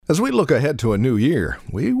As we look ahead to a new year,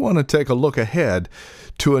 we want to take a look ahead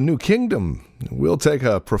to a new kingdom. We'll take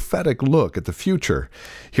a prophetic look at the future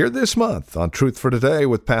here this month on Truth for Today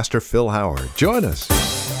with Pastor Phil Howard. Join us.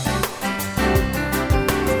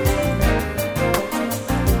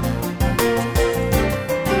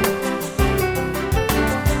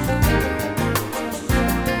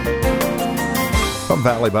 From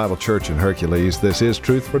Valley Bible Church in Hercules, this is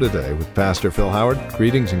Truth for Today with Pastor Phil Howard.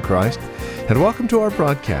 Greetings in Christ, and welcome to our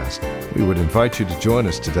broadcast. We would invite you to join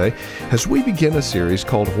us today as we begin a series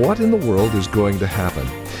called What in the World is Going to Happen?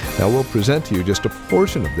 Now, we'll present to you just a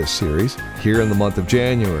portion of this series here in the month of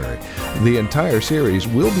January. The entire series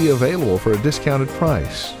will be available for a discounted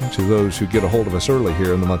price to those who get a hold of us early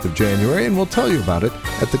here in the month of January, and we'll tell you about it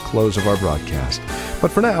at the close of our broadcast.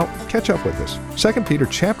 But for now, catch up with us. 2 Peter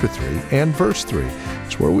chapter 3 and verse 3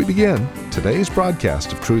 is where we begin today's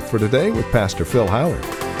broadcast of Truth for Today with Pastor Phil Howard.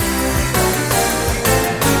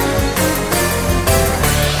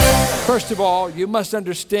 First of all, you must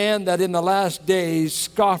understand that in the last days,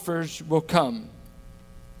 scoffers will come,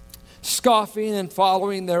 scoffing and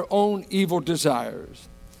following their own evil desires.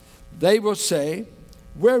 They will say,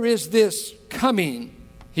 "Where is this coming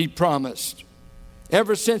he promised?"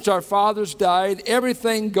 Ever since our fathers died,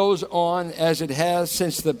 everything goes on as it has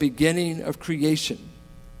since the beginning of creation.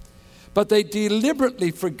 But they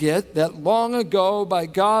deliberately forget that long ago, by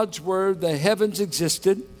God's word, the heavens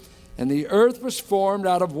existed, and the earth was formed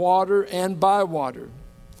out of water and by water.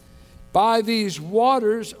 By these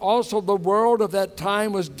waters also the world of that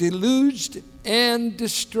time was deluged and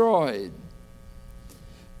destroyed.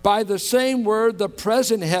 By the same word, the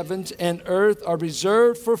present heavens and earth are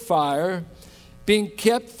reserved for fire, being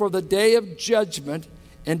kept for the day of judgment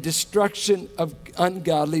and destruction of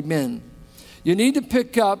ungodly men. You need to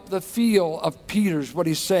pick up the feel of Peter's, what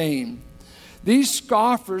he's saying. These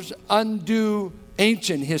scoffers undo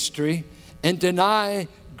ancient history and deny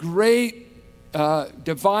great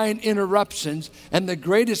divine interruptions, and the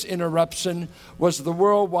greatest interruption was the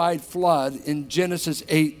worldwide flood in Genesis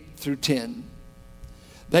 8 through 10.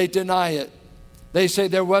 They deny it. They say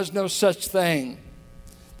there was no such thing.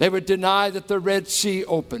 They would deny that the Red Sea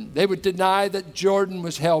opened. They would deny that Jordan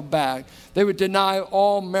was held back. They would deny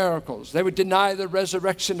all miracles. They would deny the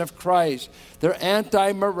resurrection of Christ. They're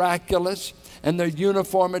anti-miraculous, and they're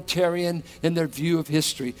uniformitarian in their view of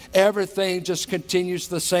history. Everything just continues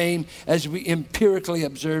the same as we empirically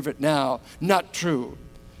observe it now. Not true.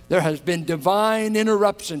 There has been divine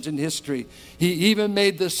interruptions in history. He even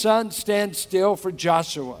made the sun stand still for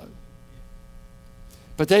Joshua.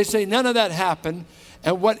 But they say none of that happened.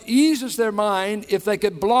 And what eases their mind, if they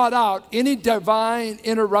could blot out any divine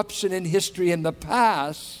interruption in history in the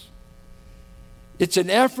past, it's an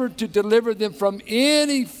effort to deliver them from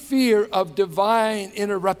any fear of divine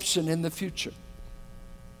interruption in the future.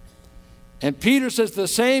 And Peter says the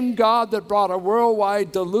same God that brought a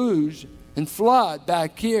worldwide deluge and flood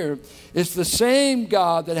back here is the same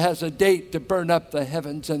God that has a date to burn up the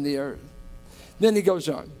heavens and the earth. Then he goes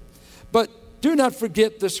on. But do not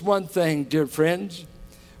forget this one thing, dear friends.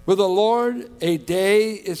 With the Lord, a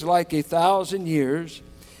day is like 1,000 years,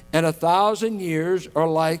 and 1,000 years are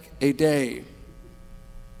like a day.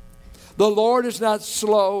 The Lord is not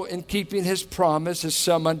slow in keeping his promise, as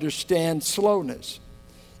some understand slowness.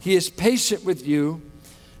 He is patient with you,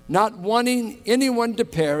 not wanting anyone to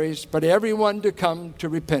perish, but everyone to come to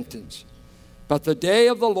repentance. But the day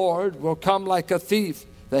of the Lord will come like a thief.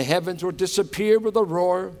 The heavens will disappear with a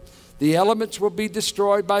roar. The elements will be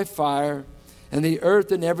destroyed by fire, and the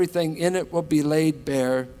earth and everything in it will be laid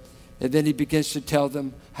bare. And then he begins to tell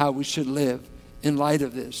them how we should live in light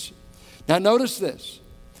of this. Now notice this.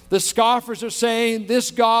 The scoffers are saying, this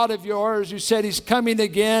God of yours, you said he's coming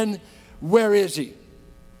again, where is he?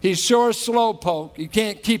 He's sure a slowpoke. He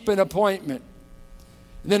can't keep an appointment.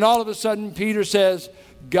 And then all of a sudden Peter says,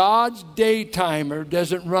 God's day timer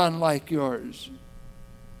doesn't run like yours.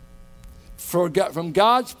 From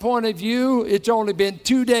God's point of view, it's only been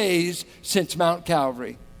 2 days since Mount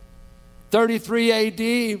Calvary. 33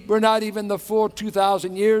 AD, we're not even the full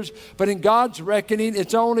 2,000 years, but in God's reckoning,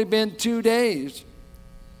 it's only been 2 days.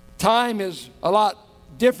 Time is a lot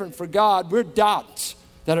different for God. We're dots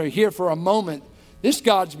that are here for a moment. This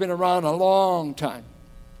God's been around a long time.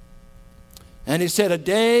 And he said a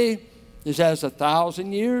day is as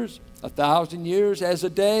 1,000 years, 1,000 years as a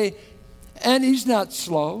day, and he's not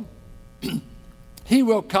slow. He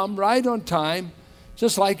will come right on time,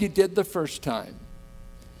 just like he did the first time.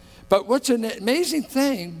 But what's an amazing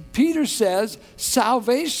thing, Peter says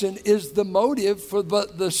salvation is the motive for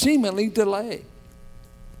the seemingly delay.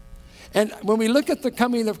 And when we look at the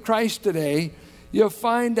coming of Christ today, you'll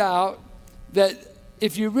find out that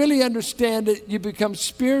if you really understand it, you become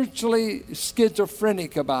spiritually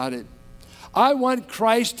schizophrenic about it. I want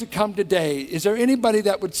Christ to come today. Is there anybody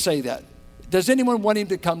that would say that? Does anyone want him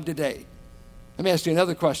to come today? Let me ask you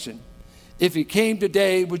another question. If he came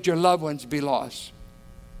today, would your loved ones be lost?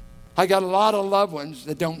 I got a lot of loved ones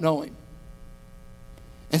that don't know him.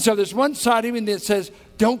 And so there's one side of him that says,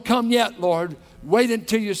 don't come yet, Lord. Wait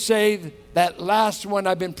until you save that last one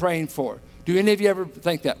I've been praying for. Do any of you ever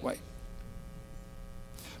think that way?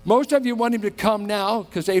 Most of you want him to come now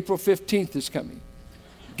because April 15th is coming.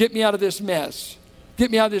 Get me out of this mess. Get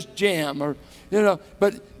me out of this jam. Or,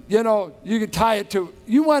 but you can tie it to,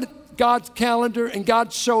 you want God's calendar and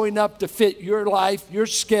God's showing up to fit your life, your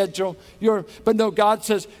schedule, but no, God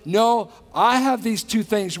says, no, I have these two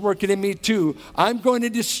things working in me too. I'm going to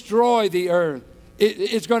destroy the earth.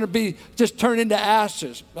 It's going to be just turn into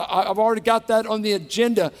ashes. I've already got that on the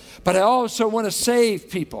agenda, but I also want to save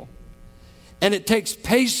people. And it takes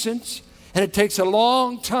patience, and it takes a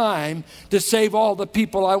long time to save all the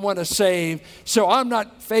people I want to save. So I'm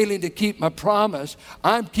not failing to keep my promise.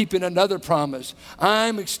 I'm keeping another promise.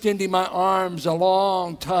 I'm extending my arms a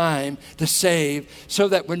long time to save so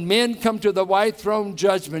that when men come to the white throne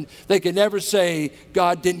judgment, they can never say,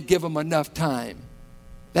 God didn't give them enough time.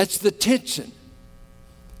 That's the tension.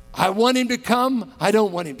 I want him to come. I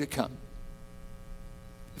don't want him to come.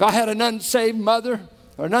 If I had an unsaved mother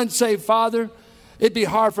or an unsaved father, it'd be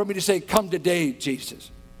hard for me to say, come today,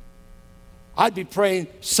 Jesus. I'd be praying,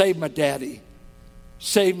 save my daddy,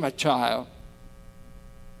 save my child,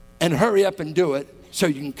 and hurry up and do it so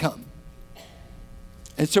you can come.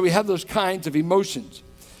 And so we have those kinds of emotions.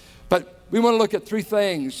 But we want to look at three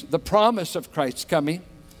things. The promise of Christ's coming,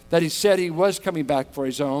 that he said he was coming back for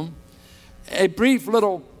his own. A brief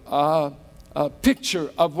little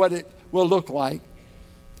picture of what it will look like.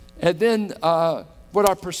 And then what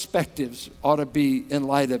our perspectives ought to be in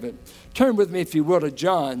light of it. Turn with me, if you will, to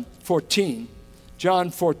John 14.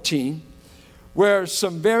 John 14, where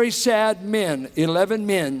some very sad men, 11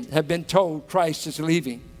 men, have been told Christ is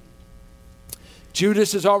leaving.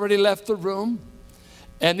 Judas has already left the room,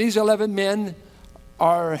 and these 11 men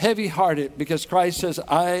are heavy-hearted because Christ says,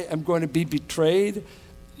 I am going to be betrayed.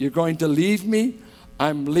 You're going to leave me.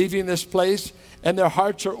 I'm leaving this place. And their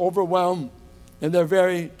hearts are overwhelmed, and they're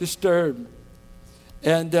very disturbed.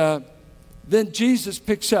 And then Jesus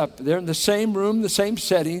picks up. They're in the same room, the same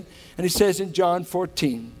setting, and he says in John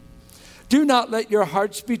 14, do not let your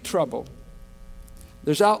hearts be troubled.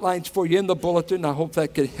 There's outlines for you in the bulletin. I hope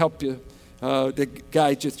that could help you to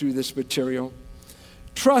guide you through this material.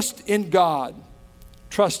 Trust in God.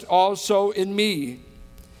 Trust also in me.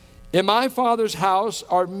 In my Father's house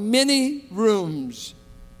are many rooms.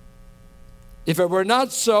 If it were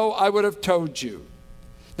not so, I would have told you.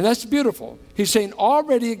 And that's beautiful. He's saying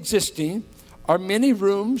already existing are many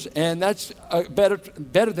rooms, and that's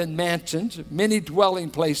better than mansions, many dwelling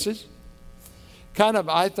places. Kind of,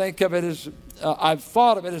 I think of it as, I've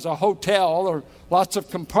thought of it as a hotel or lots of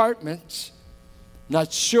compartments.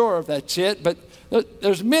 Not sure if that's it, but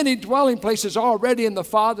there's many dwelling places already in the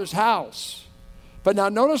Father's house. But now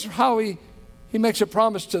notice how he makes a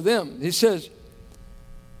promise to them. He says,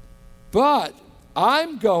 but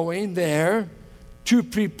I'm going there to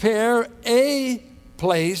prepare a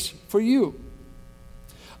place for you.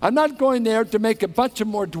 I'm not going there to make a bunch of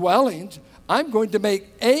more dwellings. I'm going to make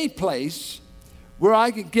a place where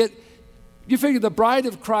I can get, you figure the bride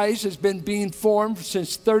of Christ has been being formed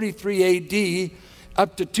since 33 AD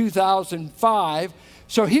up to 2005.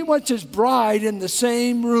 So he wants his bride in the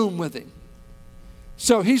same room with him.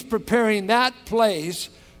 So he's preparing that place,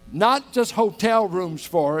 not just hotel rooms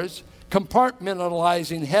for us,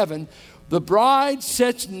 compartmentalizing heaven. The bride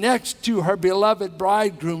sits next to her beloved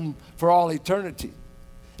bridegroom for all eternity.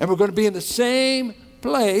 And we're going to be in the same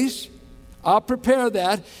place. I'll prepare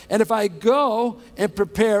that. And if I go and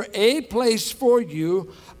prepare a place for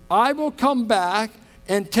you, I will come back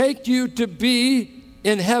and take you to be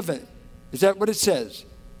in heaven. Is that what it says?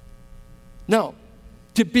 No,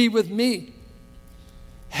 to be with me.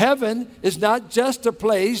 Heaven is not just a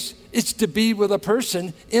place, it's to be with a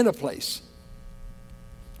person in a place.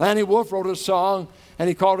 Lanny Wolf wrote a song, and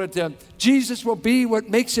he called it, Jesus will be what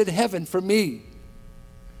makes it heaven for me.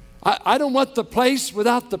 I don't want the place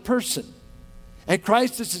without the person. And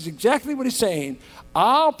Christ, this is exactly what he's saying.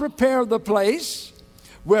 I'll prepare the place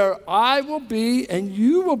where I will be and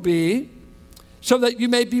you will be so that you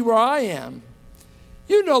may be where I am.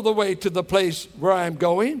 You know the way to the place where I'm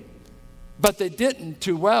going. But they didn't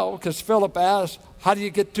too well, because Philip asked, how do you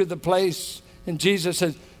get to the place? And Jesus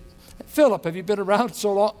said, Philip, have you been around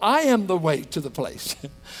so long? I am the way to the place.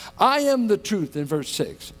 I am the truth in verse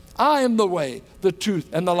 6. I am the way, the truth,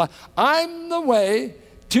 and the life. I'm the way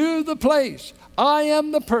to the place. I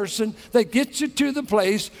am the person that gets you to the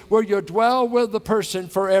place where you'll dwell with the person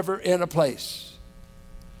forever in a place.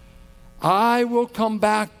 I will come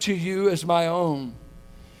back to you as my own.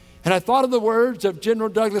 And I thought of the words of General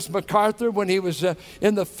Douglas MacArthur when he was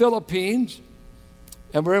in the Philippines.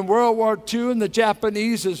 And we're in World War II, and the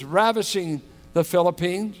Japanese is ravishing the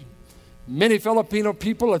Philippines. Many Filipino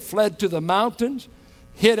people had fled to the mountains,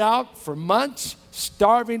 hid out for months,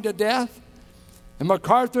 starving to death. And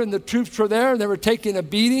MacArthur and the troops were there, and they were taking a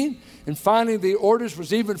beating. And finally, the orders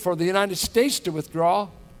was even for the United States to withdraw.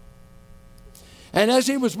 And as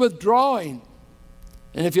he was withdrawing,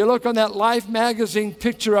 and if you look on that Life magazine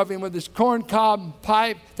picture of him with his corncob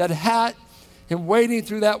pipe, that hat, and wading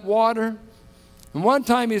through that water. And one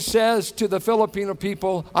time he says to the Filipino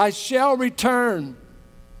people, I shall return.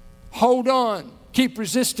 Hold on. Keep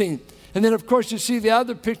resisting. And then, of course, you see the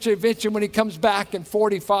other picture eventually when he comes back in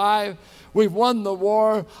 45. We've won the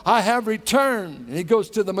war. I have returned. And he goes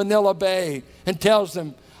to the Manila Bay and tells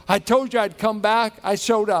them, I told you I'd come back. I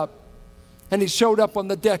showed up. And he showed up on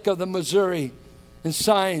the deck of the Missouri and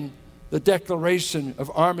signed the Declaration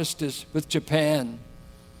of Armistice with Japan.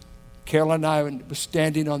 Carol and I were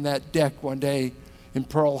standing on that deck one day in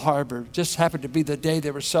Pearl Harbor. Just happened to be the day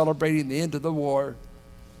they were celebrating the end of the war.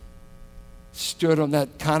 Stood on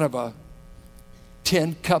that kind of a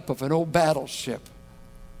tin cup of an old battleship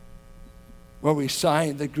where we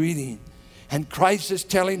signed the greeting. And Christ is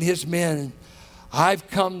telling his men, I've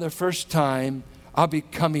come the first time, I'll be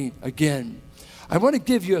coming again. I want to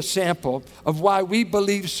give you a sample of why we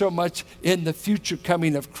believe so much in the future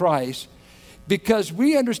coming of Christ, because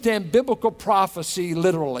we understand biblical prophecy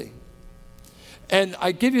literally. And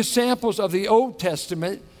I give you samples of the Old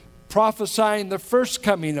Testament prophesying the first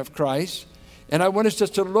coming of Christ. And I want us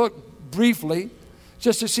just to look briefly,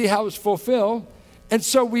 just to see how it's fulfilled. And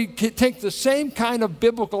so we can take the same kind of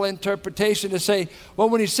biblical interpretation to say, well,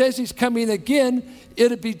 when he says he's coming again,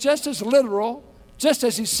 it'll be just as literal, just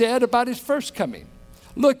as he said about his first coming.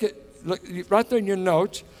 Look right there in your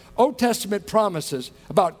notes, Old Testament promises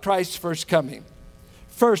about Christ's first coming.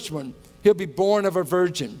 First one, he'll be born of a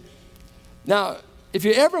virgin. Now, if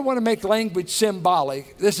you ever want to make language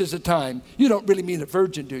symbolic, this is the time. You don't really mean a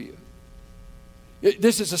virgin, do you?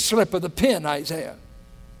 This is a slip of the pen, Isaiah.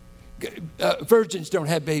 Virgins don't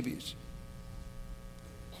have babies.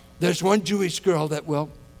 There's one Jewish girl that will,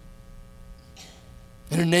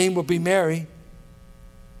 and her name will be Mary,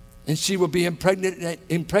 and she will be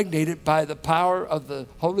impregnated by the power of the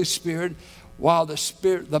Holy Spirit while the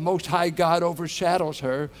Spirit, the Most High God, overshadows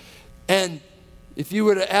her. And if you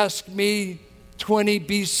were to ask me 20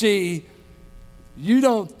 BC, you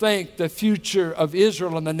don't think the future of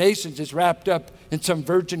Israel and the nations is wrapped up in some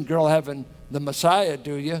virgin girl having the Messiah,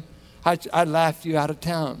 do you? I'd laugh you out of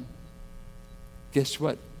town. Guess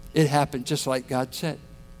what? It happened just like God said.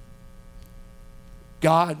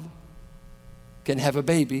 God can have a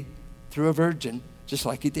baby through a virgin just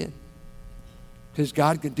like he did. Because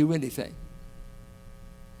God can do anything.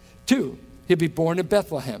 2, he'll be born in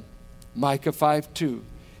Bethlehem. Micah 5:2.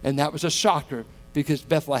 And that was a shocker because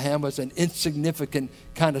Bethlehem was an insignificant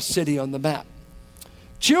kind of city on the map.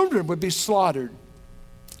 Children would be slaughtered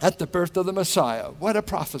at the birth of the Messiah. What a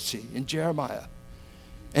prophecy in Jeremiah.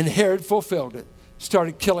 And Herod fulfilled it.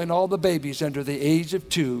 Started killing all the babies under the age of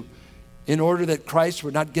 2 in order that Christ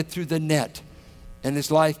would not get through the net and his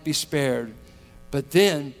life be spared. But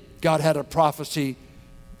then God had a prophecy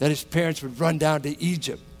that his parents would run down to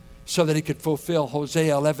Egypt so that he could fulfill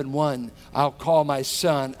Hosea 11:1. I'll call my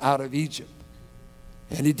son out of Egypt.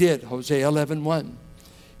 And he did, Hosea 11:1.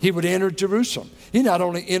 He would enter Jerusalem. He not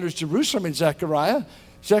only enters Jerusalem in Zechariah,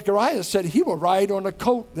 Zechariah said he will ride on a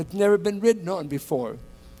colt that's never been ridden on before.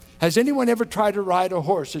 Has anyone ever tried to ride a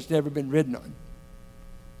horse that's never been ridden on?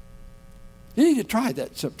 You need to try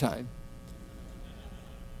that sometime.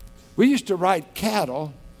 We used to ride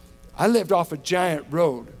cattle. I lived off a giant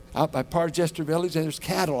road out by Parchester Village, and there's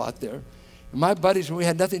cattle out there. And my buddies, when we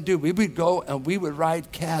had nothing to do, we would go and we would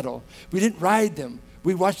ride cattle. We didn't ride them.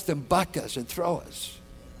 We watched them buck us and throw us.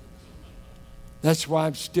 That's why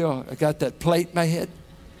I got that plate in my head.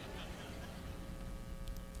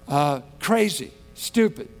 Crazy,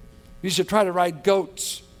 stupid. We used to try to ride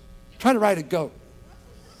goats. Try to ride a goat.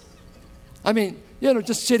 I mean,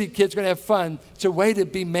 just city kids going to have fun. It's a way to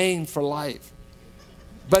be maimed for life.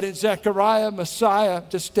 But in Zechariah, Messiah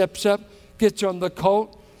just steps up, gets on the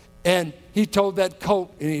colt, and he told that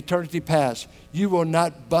colt in eternity past, you will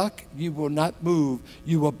not buck, you will not move,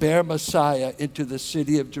 you will bear Messiah into the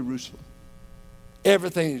city of Jerusalem.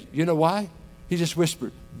 Everything, you know why? He just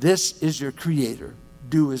whispered, this is your creator.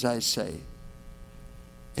 do as I say.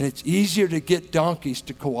 And it's easier to get donkeys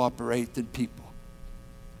to cooperate than people.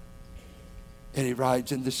 And he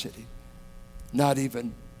rides in the city. Not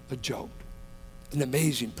even a joke. An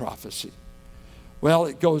amazing prophecy. Well,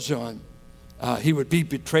 it goes on. He would be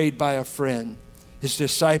betrayed by a friend. His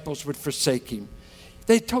disciples would forsake him.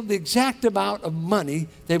 They told the exact amount of money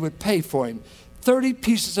they would pay for him. 30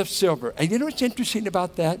 pieces of silver. And you know what's interesting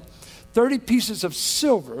about that? 30 pieces of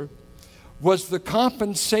silver was the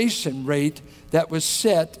compensation rate that was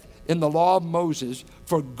set in the law of Moses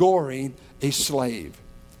for goring a slave.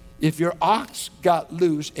 If your ox got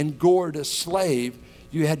loose and gored a slave,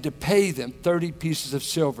 you had to pay them 30 pieces of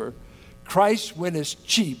silver. Christ went as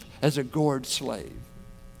cheap as a gored slave,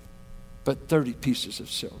 but 30 pieces of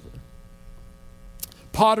silver.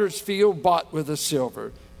 Potter's field bought with the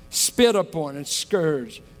silver, spit upon and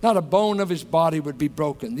scourged. Not a bone of his body would be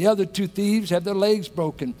broken. The other two thieves had their legs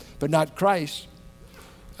broken, but not Christ.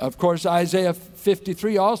 Of course, Isaiah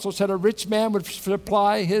 53 also said a rich man would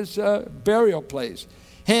supply his burial place.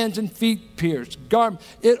 Hands and feet pierced, garment.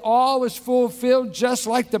 It all was fulfilled just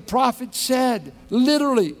like the prophet said.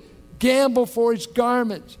 Literally, gamble for his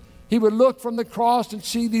garments. He would look from the cross and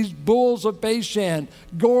see these bulls of Bashan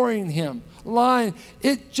goring him, lying.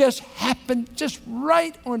 It just happened just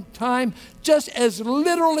right on time, just as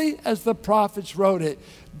literally as the prophets wrote it.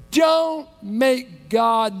 Don't make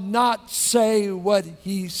God not say what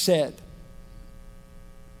he said.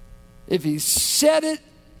 If he said it,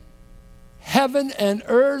 heaven and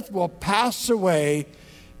earth will pass away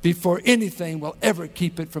before anything will ever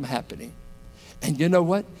keep it from happening. And you know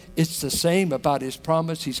what? It's the same about his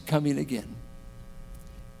promise. He's coming again.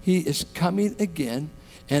 He is coming again,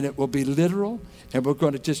 and it will be literal, and we're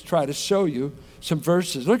going to just try to show you some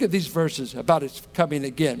verses. Look at these verses about his coming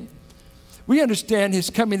again. We understand his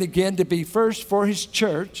coming again to be first for his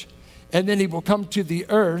church, and then he will come to the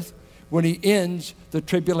earth when he ends the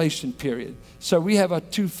tribulation period. So we have a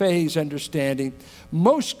two-phase understanding.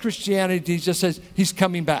 Most Christianity just says he's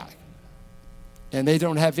coming back. And they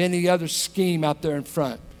don't have any other scheme out there in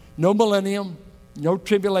front. No millennium, no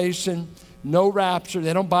tribulation, no rapture.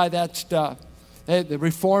 They don't buy that stuff. The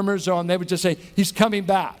reformers they would just say, he's coming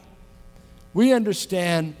back. We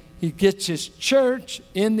understand he gets his church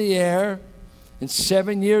in the air, and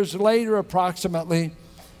 7 years later, approximately,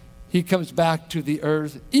 he comes back to the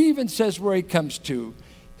earth. Even says where he comes to.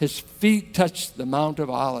 His feet touch the Mount of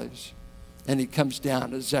Olives, and he comes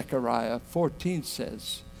down, as Zechariah 14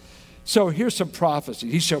 says. So here's some prophecy.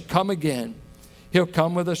 He shall come again. He'll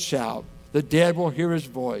come with a shout. The dead will hear his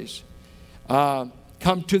voice.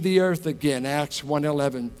 Come to the earth again, Acts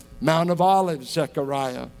 1:11. Mount of Olives,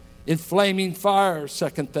 Zechariah. In flaming fire,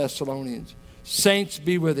 2 Thessalonians. Saints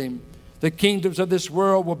be with him. The kingdoms of this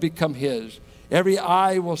world will become his. Every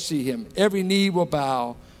eye will see him. Every knee will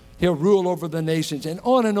bow. He'll rule over the nations. And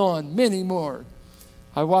on, many more.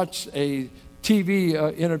 I watched a TV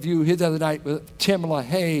interview the other night with Tim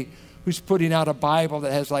LaHaye, who's putting out a Bible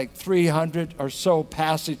that has like 300 or so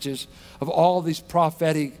passages of all these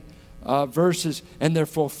prophetic verses and their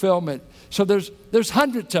fulfillment. So there's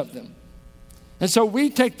hundreds of them. And so we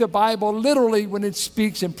take the Bible literally when it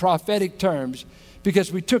speaks in prophetic terms,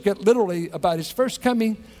 because we took it literally about his first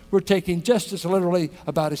coming. We're taking just as literally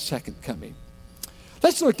about his second coming.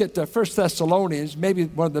 Let's look at 1 Thessalonians, maybe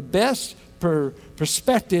one of the best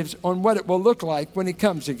perspectives on what it will look like when he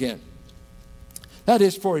comes again. That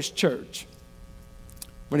is for his church.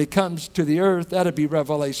 When he comes to the earth, that'll be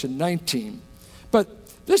Revelation 19. But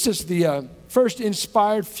this is the first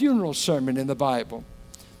inspired funeral sermon in the Bible.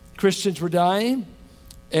 Christians were dying,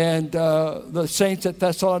 and the saints at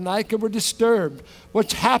Thessalonica were disturbed.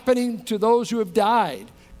 What's happening to those who have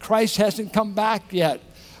died? Christ hasn't come back yet.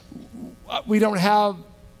 We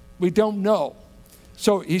don't know.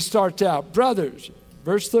 So he starts out, brothers,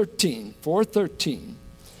 verse 13, 4:13.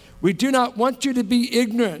 We do not want you to be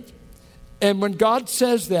ignorant. And when God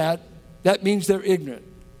says that, that means they're ignorant.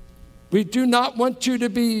 We do not want you to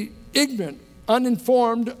be ignorant,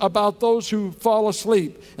 uninformed about those who fall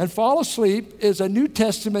asleep. And fall asleep is a New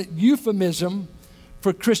Testament euphemism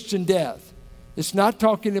for Christian death. It's not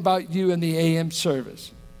talking about you in the AM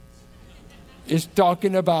service. It's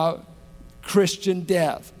talking about Christian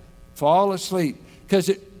death. Fall asleep.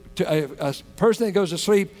 Because to a person that goes to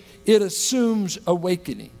sleep, it assumes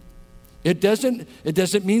awakening. It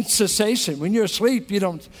doesn't mean cessation. When you're asleep, we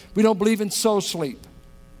don't believe in soul sleep.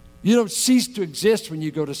 You don't cease to exist when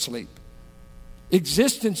you go to sleep.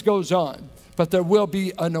 Existence goes on, but there will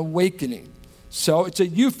be an awakening. So it's a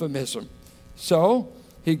euphemism. So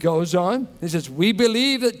he goes on. He says, we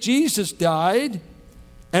believe that Jesus died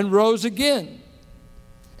and rose again.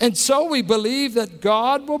 And so we believe that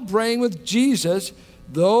God will bring with Jesus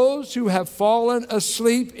those who have fallen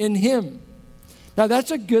asleep in him. Now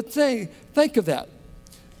that's a good thing. Think of that.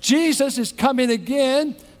 Jesus is coming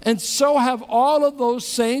again, and so have all of those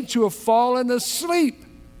saints who have fallen asleep.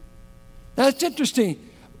 That's interesting.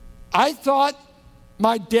 I thought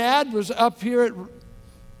my dad was up here at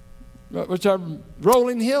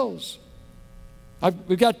Rolling Hills.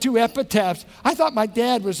 We've got 2 epitaphs. I thought my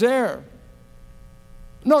dad was there.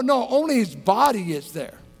 No, only his body is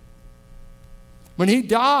there. When he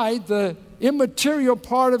died, the immaterial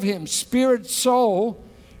part of him, spirit, soul,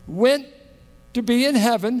 went to be in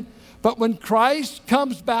heaven. But when Christ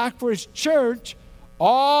comes back for his church,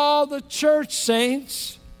 all the church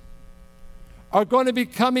saints are going to be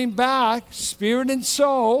coming back, spirit and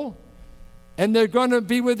soul, and they're going to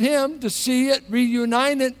be with him to see it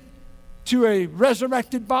reunited to a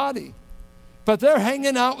resurrected body. But they're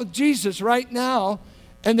hanging out with Jesus right now,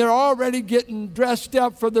 and they're already getting dressed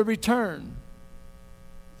up for the return.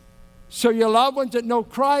 So your loved ones that know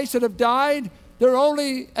Christ, that have died, they're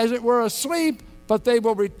only, as it were, asleep, but they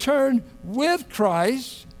will return with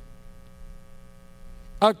Christ.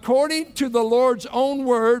 According to the Lord's own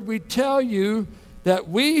word, we tell you that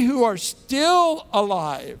we who are still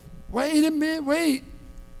alive, who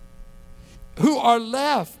are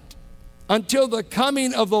left until the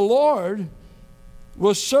coming of the Lord,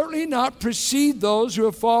 will certainly not precede those who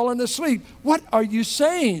have fallen asleep. What are you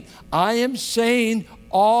saying? I am saying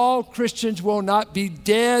all Christians will not be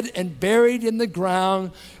dead and buried in the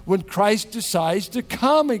ground when Christ decides to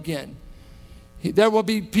come again. There will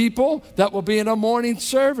be people that will be in a morning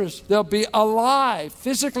service. They'll be alive,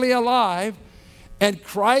 physically alive, and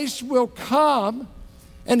Christ will come,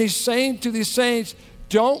 and he's saying to these saints,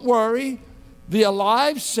 don't worry, the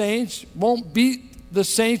alive saints won't beat the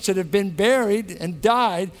saints that have been buried and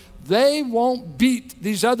died. They won't beat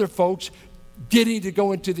these other folks getting to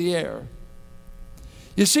go into the air.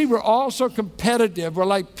 You see, we're all so competitive. We're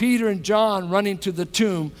like Peter and John running to the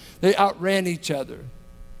tomb. They outran each other.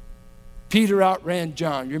 Peter outran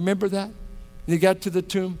John. You remember that? They got to the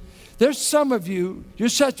tomb. There's some of you, you're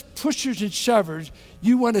such pushers and shovers,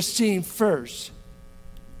 you want to see him first.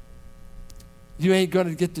 You ain't going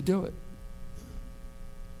to get to do it.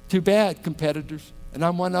 Too bad, competitors, and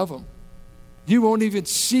I'm one of them. You won't even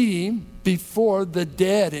see him before the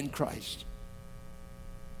dead in Christ.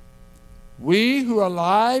 We who are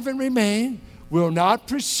alive and remain will not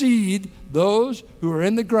precede those who are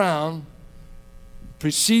in the ground,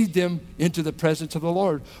 precede them into the presence of the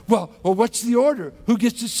Lord. Well, what's the order? Who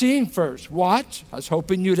gets to see him first? What? I was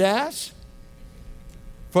hoping you'd ask.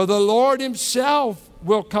 For the Lord himself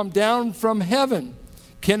will come down from heaven.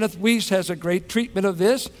 Kenneth Wuest has a great treatment of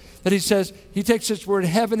this, that he says, he takes this word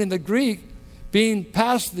heaven in the Greek, being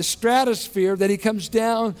past the stratosphere, that he comes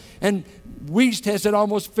down, and Wuest has it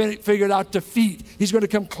almost figured out to feet. He's going to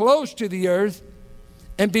come close to the earth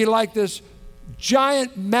and be like this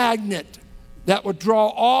giant magnet that would draw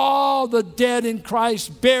all the dead in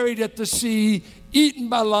Christ buried at the sea, eaten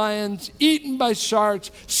by lions, eaten by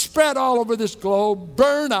sharks, spread all over this globe,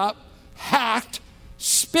 burn up, hacked,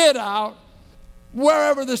 spit out,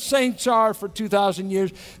 wherever the saints are for 2,000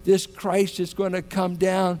 years. This Christ is going to come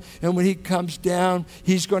down, and when he comes down,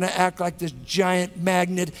 he's going to act like this giant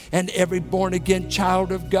magnet, and every born-again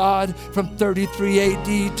child of God from 33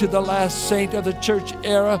 AD to the last saint of the church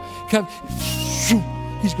era,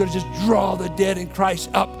 he's going to just draw the dead in Christ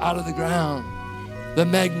up out of the ground. The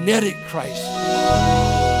magnetic Christ.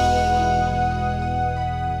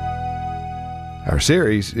 Our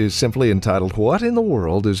series is simply entitled, What in the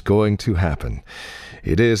World is Going to Happen?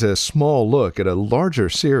 It is a small look at a larger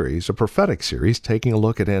series, a prophetic series, taking a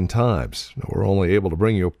look at end times. We're only able to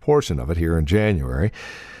bring you a portion of it here in January.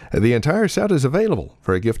 The entire set is available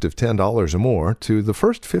for a gift of $10 or more to the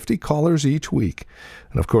first 50 callers each week.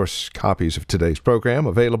 And of course, copies of today's program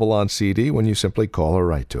available on CD when you simply call or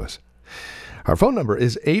write to us. Our phone number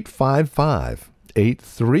is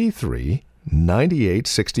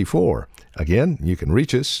 855-833-9864. Again, you can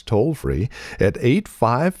reach us toll-free at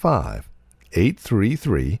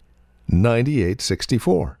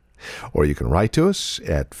 855-833-9864. Or you can write to us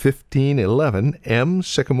at 1511 M.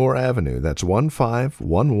 Sycamore Avenue. That's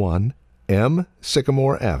 1511 M.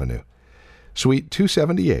 Sycamore Avenue, Suite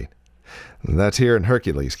 278. That's here in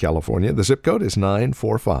Hercules, California. The zip code is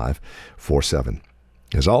 94547.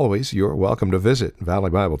 As always, you're welcome to visit Valley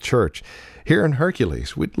Bible Church here in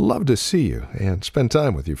Hercules. We'd love to see you and spend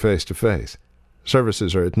time with you face-to-face.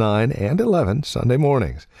 Services are at 9 and 11 Sunday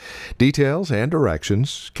mornings. Details and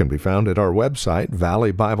directions can be found at our website,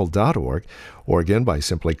 valleybible.org, or again by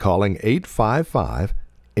simply calling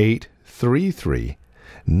 855-833-9864.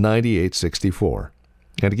 9864.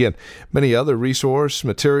 And again, many other resource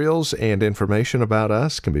materials and information about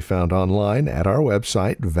us can be found online at our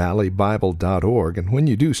website, valleybible.org. And when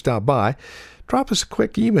you do stop by, drop us a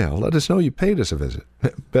quick email. Let us know you paid us a visit.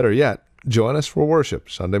 Better yet, join us for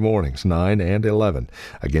worship Sunday mornings, 9 and 11.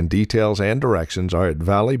 Again, details and directions are at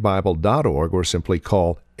valleybible.org or simply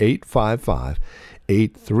call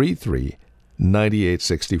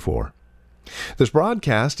 855-833-9864. This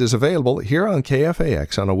broadcast is available here on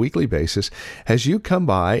KFAX on a weekly basis as you come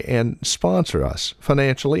by and sponsor us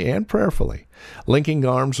financially and prayerfully. Linking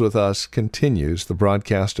arms with us continues the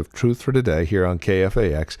broadcast of Truth for Today here on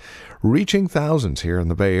KFAX, reaching thousands here in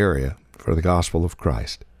the Bay Area for the gospel of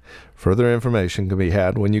Christ. Further information can be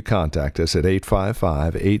had when you contact us at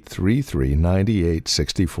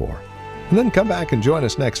 855-833-9864. And then come back and join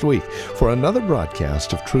us next week for another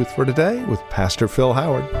broadcast of Truth for Today with Pastor Phil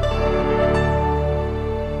Howard.